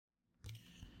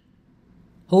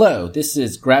Hello, this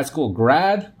is Grad School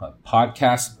Grad, a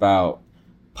podcast about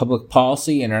public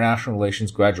policy and international relations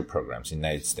graduate programs in the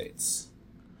United States.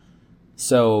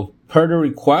 So, per the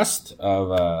request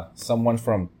of someone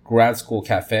from Grad School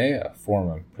Cafe, a forum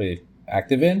I'm pretty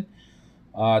active in,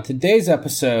 today's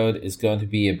episode is going to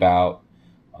be about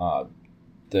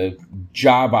the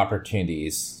job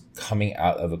opportunities coming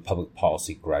out of a public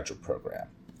policy graduate program.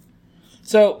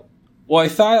 So, what I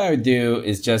thought I would do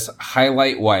is just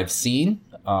highlight what I've seen,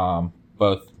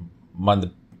 both among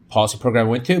the policy program I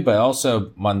went to, but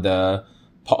also among the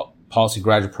policy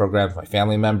graduate programs my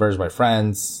family members, my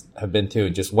friends have been to,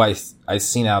 and just what I've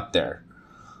seen out there.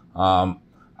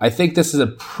 I think this is a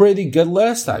pretty good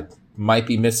list. I might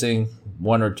be missing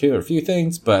one or two or a few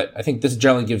things, but I think this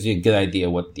generally gives you a good idea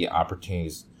what the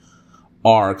opportunities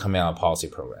are coming out of a policy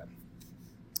program.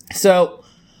 So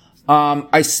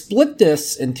I split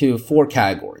this into four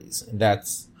categories.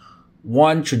 That's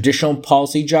 1, traditional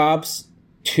policy jobs,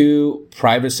 2,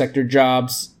 private sector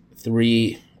jobs,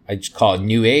 3, I just call it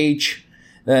new age,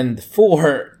 then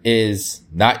 4 is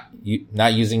not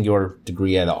using your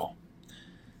degree at all.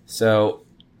 So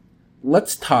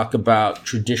let's talk about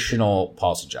traditional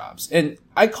policy jobs. And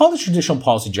I call this traditional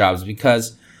policy jobs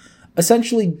because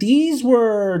essentially these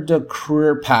were the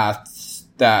career paths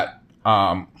that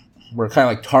were kind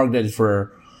of like targeted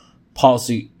for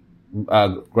policy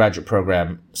graduate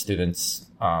program students,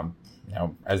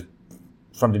 as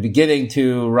from the beginning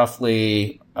to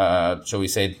roughly, shall we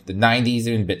say, the 90s,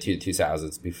 even a bit to the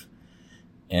 2000s.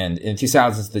 And in the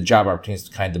 2000s, the job opportunities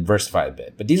kind of diversified a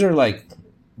bit. But these are like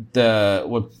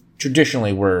what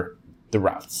traditionally were the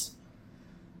routes.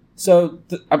 So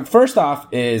first off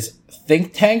is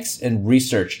think tanks and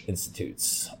research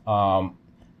institutes. To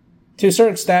a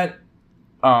certain extent,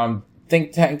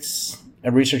 think tanks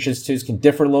and research institutes can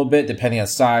differ a little bit depending on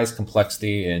size,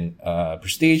 complexity, and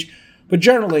prestige. But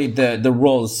generally, the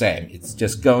role is the same. It's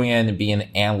just going in and being an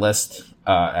analyst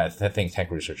at the think tank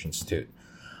research institute.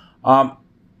 A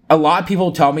lot of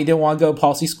people tell me they want to go to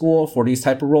policy school for these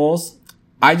type of roles.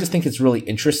 I just think it's really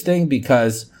interesting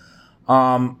because,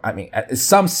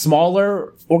 some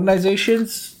smaller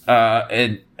organizations,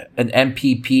 an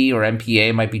MPP or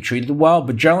MPA might be treated well,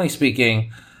 but generally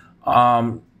speaking,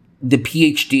 the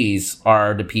PhDs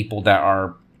are the people that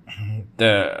are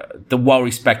the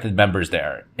well-respected members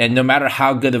there. And no matter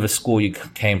how good of a school you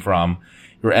came from,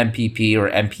 your MPP or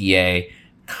MPA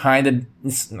kind of,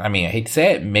 I hate to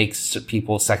say it, makes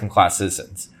people second-class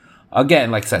citizens.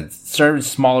 Again, like I said, certain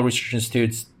smaller research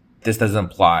institutes, this doesn't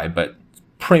apply, but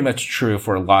pretty much true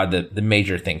for a lot of the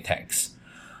major think tanks.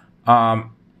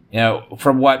 From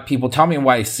what people tell me and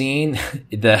what I've seen,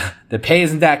 the pay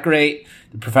isn't that great.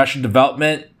 The professional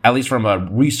development, at least from a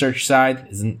research side,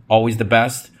 isn't always the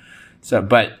best. So,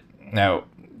 but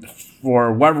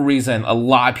for whatever reason, a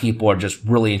lot of people are just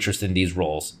really interested in these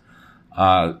roles.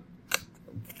 At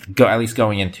least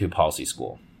going into policy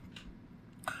school.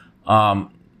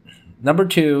 Number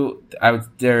 2,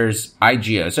 there's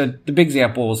IGOs. So the big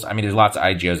examples, there's lots of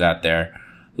IGOs out there.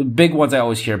 The big ones I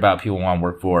always hear about people want to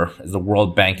work for is the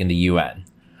World Bank and the UN.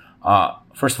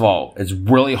 First of all, it's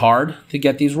really hard to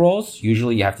get these roles.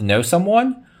 Usually you have to know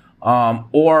someone. I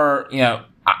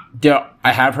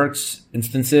have heard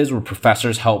instances where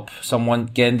professors help someone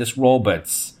get in this role, but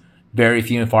it's very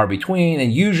few and far between.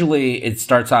 And usually it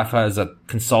starts off as a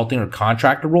consulting or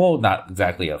contractor role, not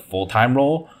exactly a full-time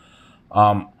role.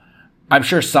 I'm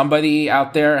sure somebody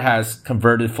out there has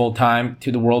converted full-time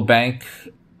to the World Bank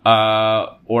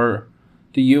or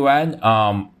the UN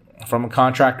from a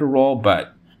contractor role,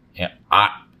 but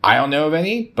I don't know of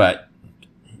any, but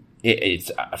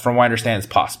it's from what I understand,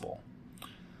 it's possible.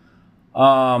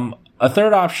 A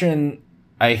third option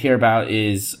I hear about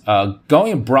is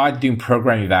going abroad doing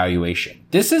program evaluation.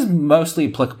 This is mostly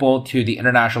applicable to the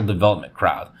international development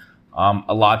crowd.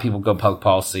 A lot of people go public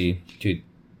policy to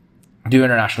do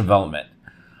international development.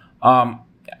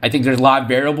 I think there's a lot of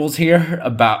variables here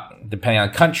about depending on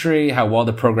country, how well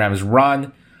the program is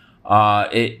run.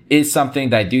 It is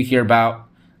something that I do hear about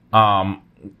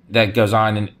that goes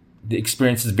on, and the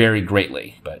experiences vary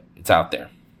greatly, but it's out there.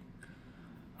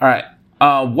 All right.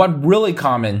 One really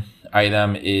common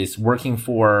item is working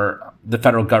for the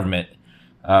federal government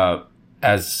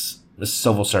as a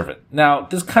civil servant. Now,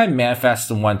 this kind of manifests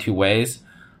in 2 ways.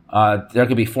 There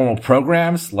could be formal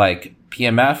programs like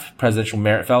PMF, Presidential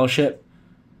Merit Fellowship,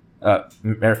 or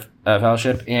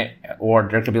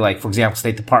there could be, like, for example,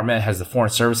 State Department has the Foreign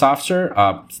Service Officer.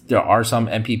 There are some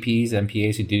MPPs,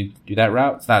 MPAs who do that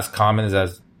route. It's not as common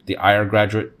as the IR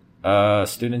graduate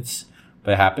students,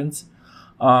 but it happens.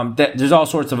 There's all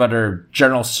sorts of other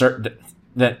general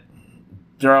that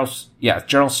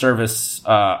general service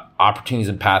opportunities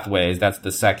and pathways. That's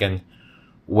the second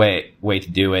way to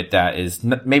do it. That is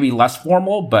maybe less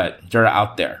formal, but they're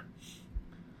out there.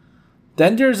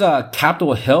 Then there's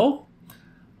Capitol Hill.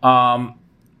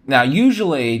 Now,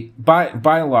 usually, by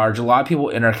and large, a lot of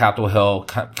people enter Capitol Hill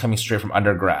coming straight from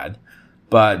undergrad,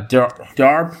 but there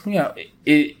are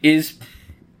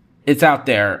it's out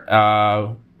there.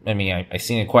 I've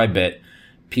seen it quite a bit.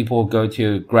 People go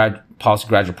to policy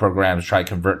graduate programs, try to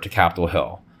convert to Capitol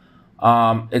Hill.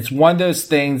 It's one of those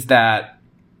things that,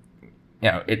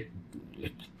 it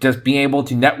just being able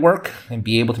to network and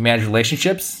be able to manage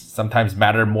relationships sometimes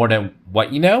matter more than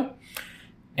what you know.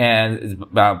 And it's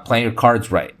about playing your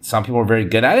cards right. Some people are very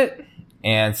good at it,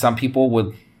 and some people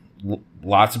with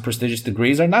lots of prestigious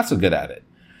degrees are not so good at it.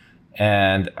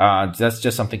 And that's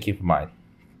just something to keep in mind.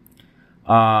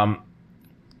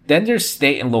 Then there's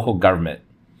state and local government.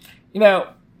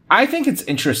 I think it's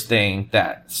interesting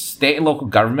that state and local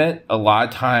government a lot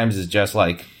of times is just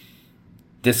like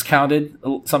discounted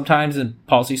sometimes in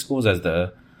policy schools as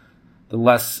the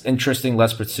less interesting,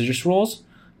 less prestigious roles.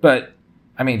 But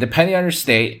depending on your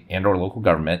state and or local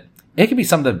government, it can be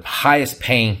some of the highest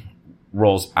paying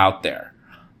roles out there.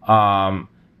 And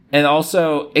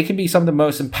also it can be some of the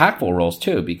most impactful roles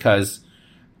too, because,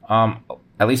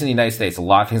 at least in the United States, a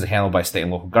lot of things are handled by state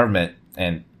and local government,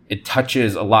 and it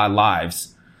touches a lot of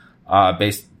lives,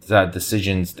 based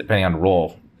decisions depending on the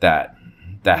role that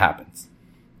happens.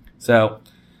 So,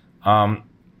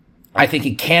 I think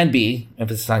it can be,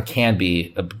 emphasis on can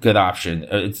be, a good option.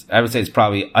 I would say it's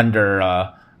probably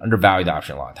undervalued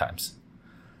option a lot of times.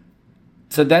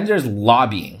 So then there's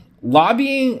lobbying.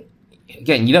 Lobbying,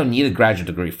 again, you don't need a graduate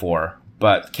degree for,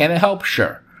 but can it help?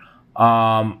 Sure.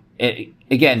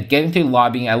 Again, getting to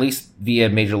lobbying, at least via a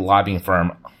major lobbying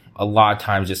firm, a lot of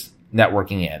times just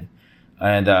networking in.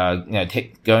 And,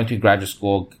 going to graduate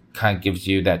school kind of gives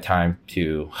you that time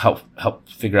to help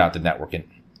figure out the networking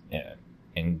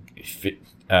and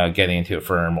getting into a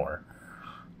firm or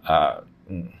a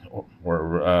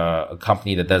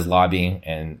company that does lobbying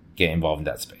and get involved in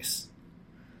that space.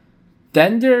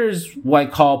 Then there's what I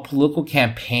call political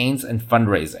campaigns and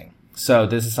fundraising. So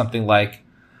this is something like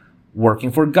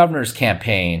working for a governor's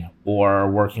campaign or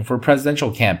working for a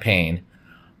presidential campaign,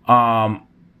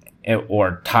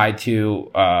 or tied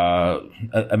to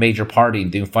a major party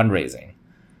and doing fundraising.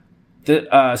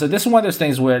 So this is one of those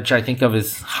things which I think of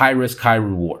as high risk, high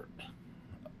reward.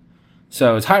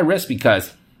 So it's high risk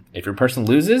because if your person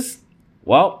loses,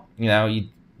 well,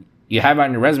 you have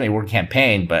on your resume work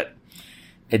campaign, but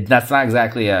that's not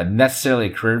exactly necessarily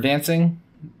a career advancing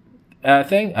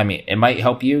thing. It might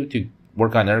help you to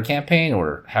work on another campaign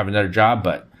or have another job,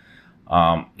 but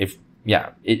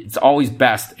it's always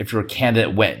best if your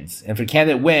candidate wins. And if your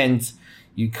candidate wins,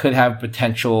 you could have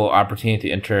potential opportunity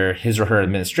to enter his or her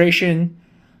administration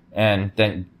and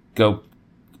then go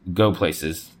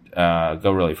places,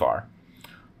 go really far.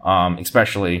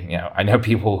 Especially, I know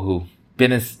people who've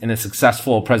been in a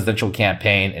successful presidential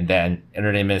campaign and then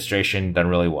entered an administration, done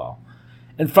really well.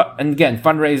 And again,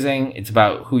 fundraising, it's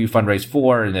about who you fundraise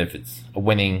for and if it's a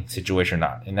winning situation or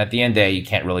not. And at the end of the day, you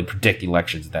can't really predict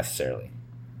elections necessarily.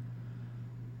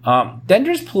 Then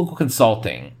there's political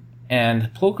consulting.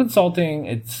 And political consulting,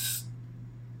 it's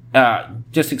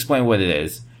just to explain what it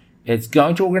is. It's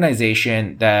going to an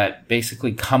organization that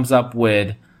basically comes up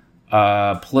with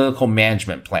political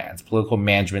management plans, political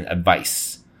management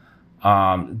advice.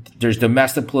 There's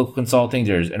domestic political consulting.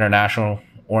 There's international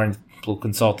political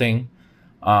consulting.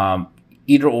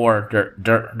 Either or,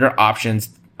 there are options.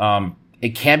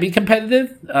 It can be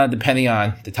competitive depending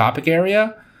on the topic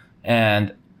area,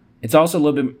 and it's also a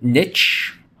little bit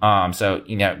niche. So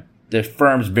the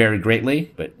firms vary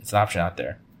greatly, but it's an option out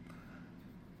there.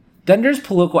 Then there's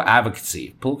political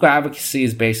advocacy. Political advocacy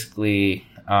is basically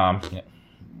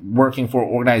working for an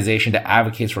organization that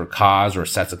advocates for a cause or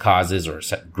sets of causes or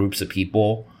set groups of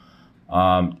people.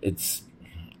 It's,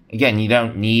 again, you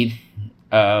don't need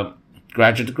a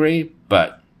graduate degree,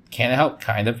 but can it help?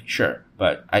 Kind of, sure.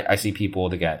 But I see people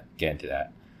to get into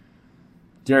that.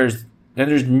 There's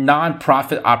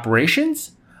nonprofit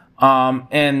operations,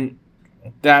 and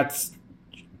that's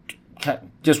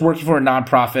just working for a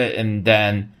nonprofit and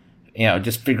then,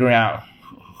 just figuring out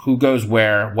who goes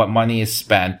where, what money is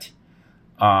spent,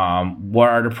 what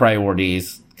are the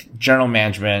priorities, general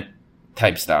management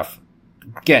type stuff.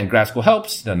 Again, grad school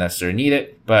helps, don't necessarily need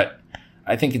it, but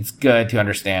I think it's good to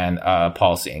understand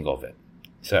policy angle of it.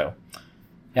 So,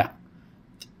 yeah.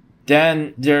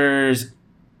 Then there's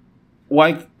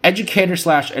like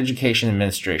educator/education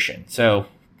administration. So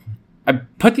I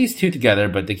put these two together,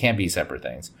 but they can't be separate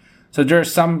things. So there are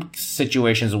some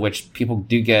situations in which people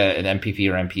do get an MPP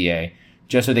or MPA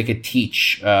just so they could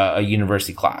teach a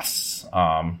university class.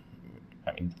 I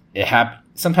mean,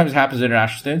 sometimes it happens with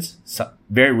international students,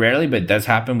 very rarely, but it does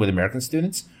happen with American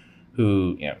students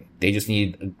who, they just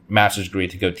need a master's degree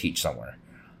to go teach somewhere.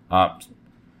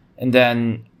 And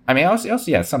then, I mean, also,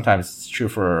 yeah, sometimes it's true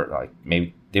for, like,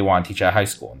 maybe they want to teach at high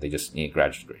school and they just need a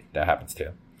graduate degree. That happens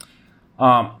too.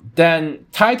 Then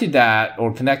tied to that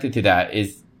or connected to that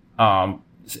is,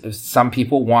 some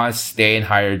people want to stay in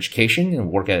higher education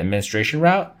and work at administration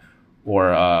route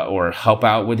or help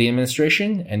out with the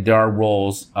administration. And there are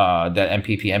roles, that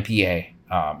MPP, MPA,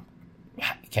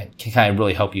 can kind of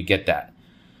really help you get that,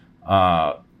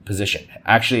 position.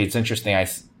 Actually, it's interesting.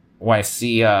 When I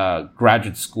see,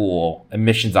 graduate school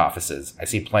admissions offices, I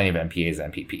see plenty of MPAs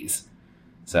and MPPs.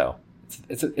 So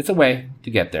it's a way to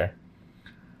get there.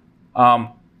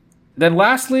 Then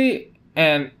lastly,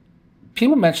 and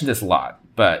people mention this a lot,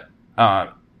 but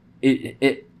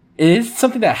it is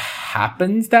something that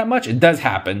happens that much. It does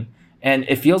happen, and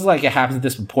it feels like it happens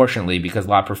disproportionately because a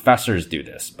lot of professors do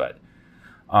this. But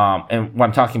and what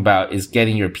I'm talking about is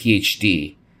getting your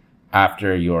PhD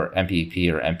after your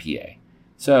MPP or MPA.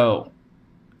 So,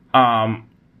 I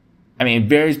mean, it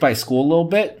varies by school a little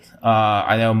bit.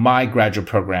 I know my graduate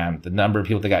program, the number of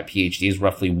people that got PhD is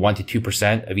roughly 1 to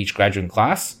 2% of each graduating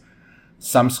class.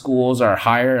 Some schools are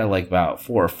higher, like about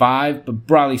 4 or 5, but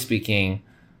broadly speaking,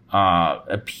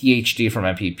 a PhD from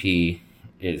MPP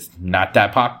is not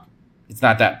that it's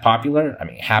not that popular. I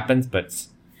mean, it happens, but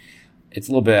it's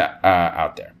a little bit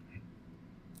out there.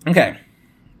 Okay,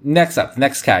 next up,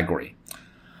 next category.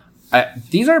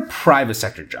 These are private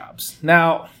sector jobs.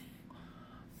 Now,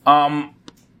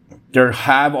 there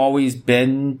have always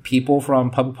been people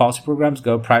from public policy programs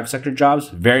go private sector jobs.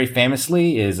 Very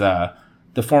famously is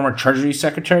the former Treasury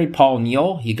Secretary, Paul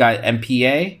Neal. He got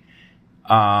MPA,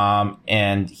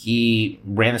 and he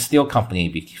ran a steel company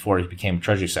before he became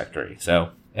Treasury Secretary. So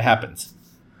it happens.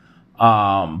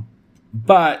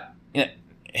 But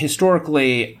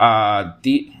historically,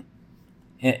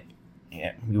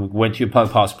 you went to a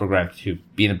public policy program to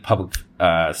be in the public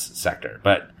sector.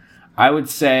 But I would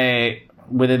say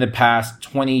within the past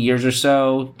 20 years or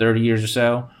so, 30 years or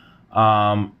so,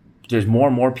 there's more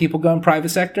and more people going private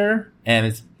sector, and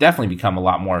it's definitely become a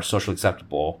lot more socially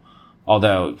acceptable.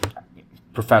 Although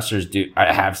professors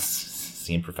I have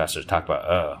seen professors talk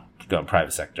about, going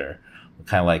private sector,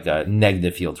 kind of like a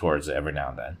negative feel towards it every now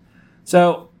and then.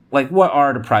 So, like, what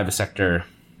are the private sector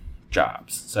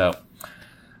jobs? So,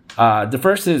 the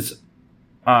first is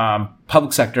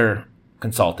public sector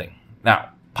consulting.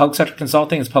 Now, public sector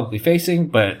consulting is publicly facing,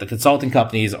 but the consulting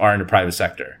companies are in the private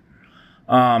sector.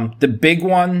 The big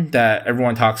one that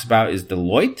everyone talks about is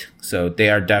Deloitte. So they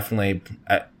are definitely,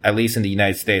 at least in the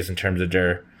United States, in terms of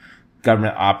their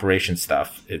government operations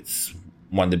stuff, it's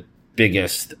one of the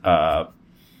biggest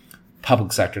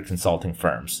public sector consulting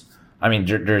firms. I mean,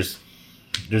 there's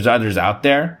others out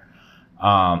there,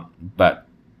 but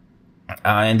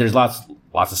and there's lots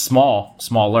of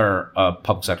smaller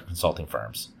public sector consulting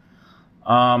firms.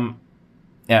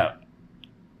 Yeah,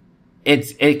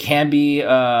 it can be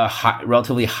a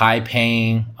relatively high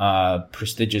paying,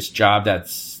 prestigious job that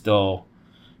still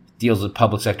deals with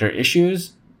public sector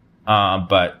issues,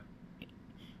 but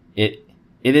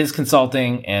it is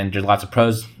consulting, and there's lots of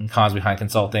pros and cons behind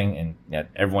consulting, and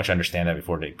everyone should understand that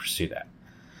before they pursue that.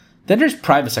 Then there's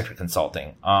private sector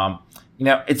consulting.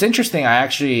 It's interesting. I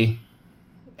actually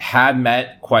have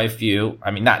met quite a few. I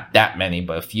mean, not that many,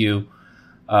 but a few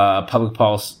public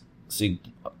policy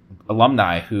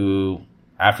alumni who,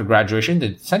 after graduation, they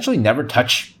essentially never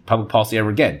touched public policy ever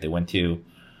again. They went to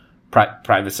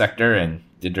private sector and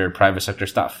did their private sector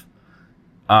stuff.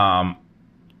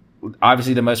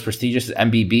 Obviously, the most prestigious is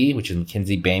MBB, which is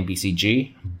McKinsey, Bain,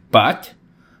 BCG. But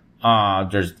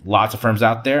there's lots of firms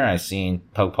out there. I've seen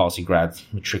public policy grads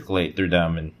matriculate through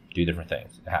them and do different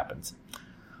things. It happens.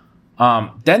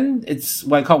 Then it's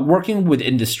what I call working with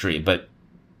industry, but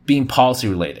being policy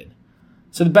related.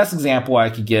 So the best example I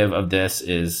could give of this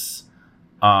is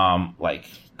like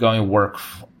going to work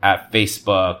at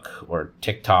Facebook or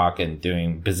TikTok and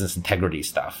doing business integrity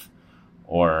stuff,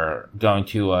 or going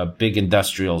to a big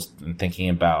industrials and thinking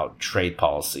about trade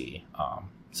policy.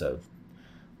 So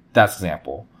that's an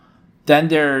example. Then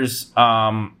there's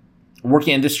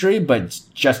working industry, but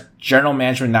just general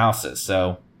management analysis.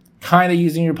 So kind of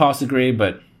using your policy degree,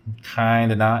 but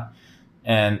kind of not.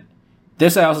 And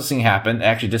this I also seen happen.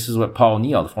 Actually, this is what Paul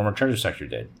Neal, the former Treasury Secretary,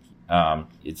 did.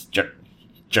 It's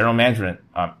general management.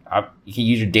 You can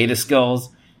use your data skills.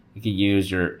 You can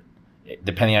use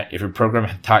depending on if your program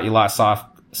taught you a lot of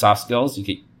soft skills, you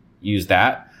could use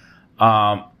that.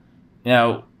 You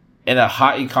know, in a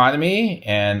hot economy,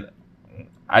 and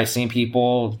I've seen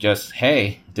people just,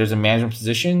 hey, there's a management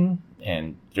position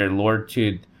and they're lured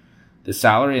to the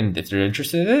salary, and if they're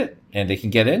interested in it and they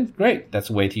can get in, great. That's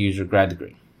a way to use your grad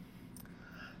degree.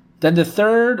 Then the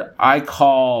third I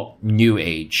call new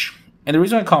age. And the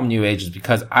reason I call them new age is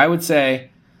because I would say,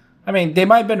 I mean, they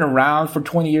might have been around for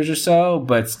 20 years or so,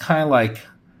 but it's kind of like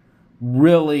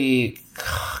really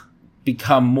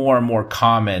become more and more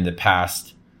common in the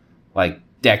past like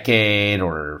decade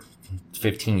or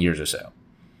 15 years or so.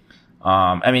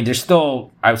 I mean, they're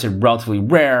still, I would say, relatively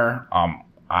rare.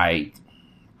 I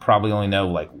probably only know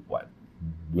like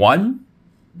one,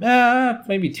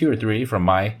 maybe two or three from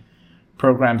my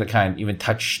program that kind of even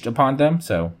touched upon them.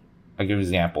 So I'll give you an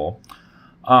example.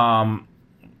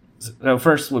 So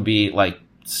first would be like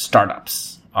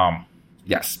startups.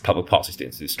 Yes, public policy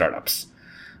students do startups.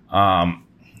 I'm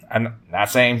not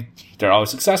saying they're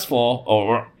always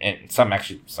successful, and some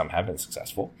have been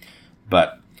successful,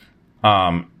 but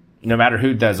no matter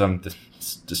who does them,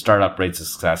 the startup rates of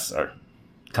success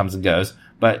comes and goes.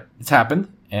 But it's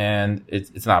happened, and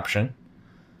it's an option.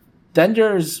 Then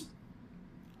there's,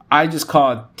 I just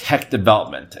call it tech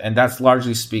development, and that's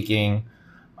largely speaking,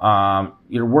 working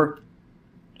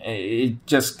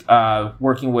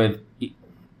with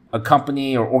a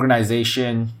company or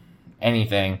organization,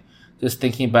 anything, just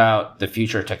thinking about the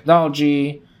future of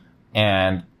technology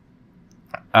and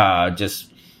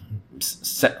just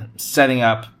setting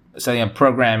up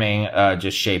programming,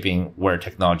 just shaping where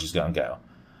technology is going to go.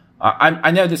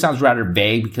 I know this sounds rather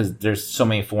vague because there's so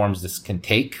many forms this can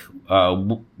take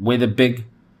with a big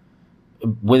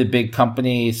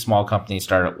company, small company,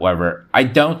 startup, whatever.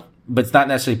 But it's not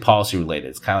necessarily policy related.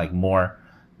 It's kind of like more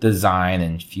design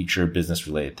and future business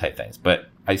related type things. But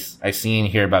I see and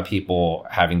hear about people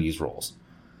having these roles.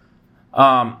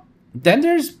 Then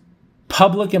there's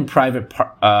public and private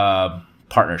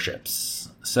partnerships.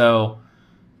 So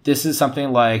this is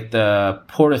something like the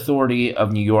Port Authority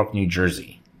of New York, New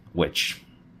Jersey, which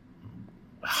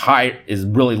is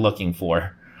really looking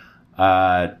for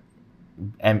MPP,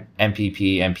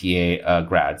 MPA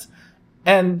grads.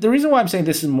 And the reason why I'm saying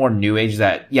this is more new age is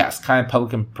that, yes, kind of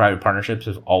public and private partnerships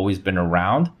have always been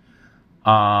around.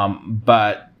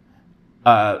 But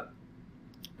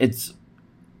it's,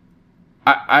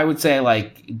 I would say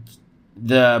like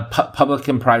the public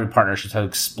and private partnerships have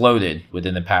exploded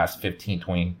within the past 15,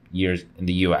 20 years in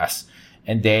the US.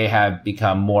 And they have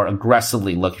become more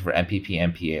aggressively looking for MPP,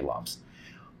 MPA alums.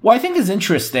 What I think is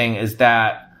interesting is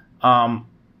that, I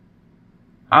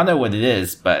don't know what it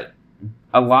is, but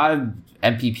a lot of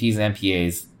MPPs and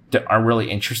MPAs aren't really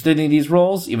interested in these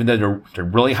roles, even though they're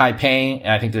really high paying,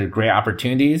 and I think they're great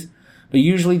opportunities. But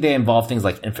usually they involve things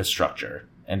like infrastructure,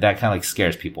 and that kind of like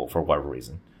scares people for whatever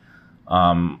reason.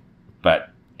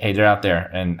 But hey, they're out there,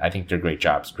 and I think they're great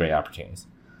jobs, great opportunities.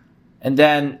 And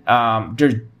then I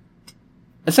just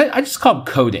call them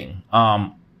coding.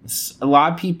 A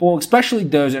lot of people, especially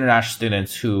those international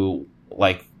students who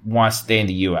like want to stay in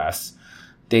the U.S.,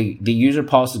 they use their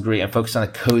policy degree and focus on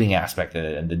the coding aspect of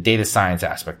it and the data science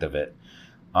aspect of it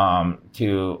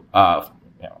to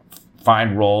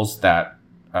find roles that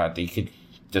they could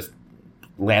just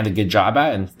land a good job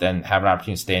at and then have an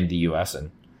opportunity to stay in the U.S. and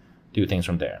do things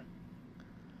from there.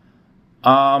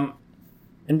 And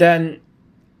then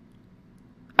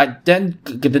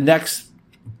the next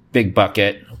big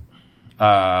bucket,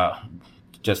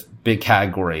 just big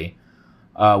category,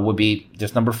 would be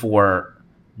just number 4,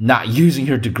 not using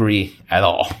your degree at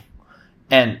all.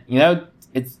 And,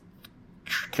 it's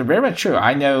very much true.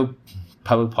 I know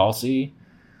public policy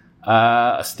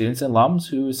students and alums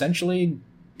who essentially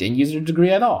didn't use their degree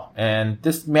at all. And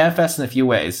this manifests in a few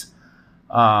ways.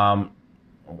 Some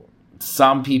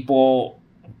people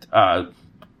kind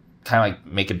of like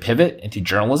make a pivot into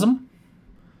journalism.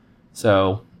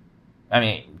 So, I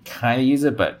mean, kind of use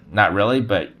it, but not really.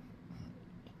 But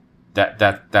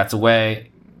that's a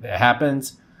way it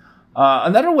happens.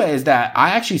 Another way is that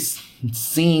I actually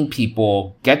seen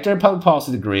people get their public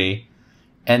policy degree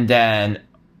and then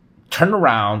turn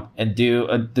around and do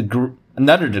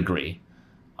another degree.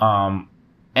 And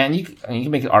you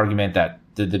can make an argument that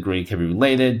the degree could be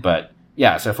related, but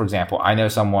yeah. So for example, I know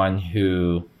someone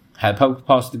who had a public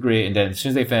policy degree, and then as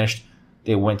soon as they finished,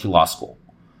 they went to law school.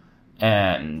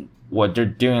 And what they're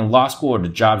doing in law school, or the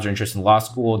jobs they're interested in law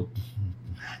school,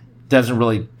 doesn't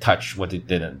really touch what they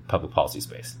did in public policy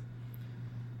space.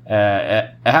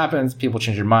 It happens. People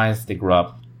change their minds. They grow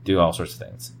up, do all sorts of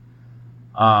things.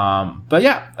 But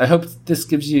yeah, I hope this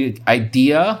gives you an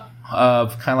idea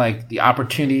of kind of like the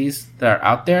opportunities that are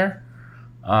out there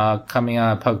coming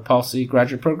out of public policy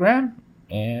graduate program.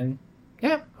 And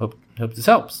yeah, hope this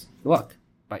helps. Good luck.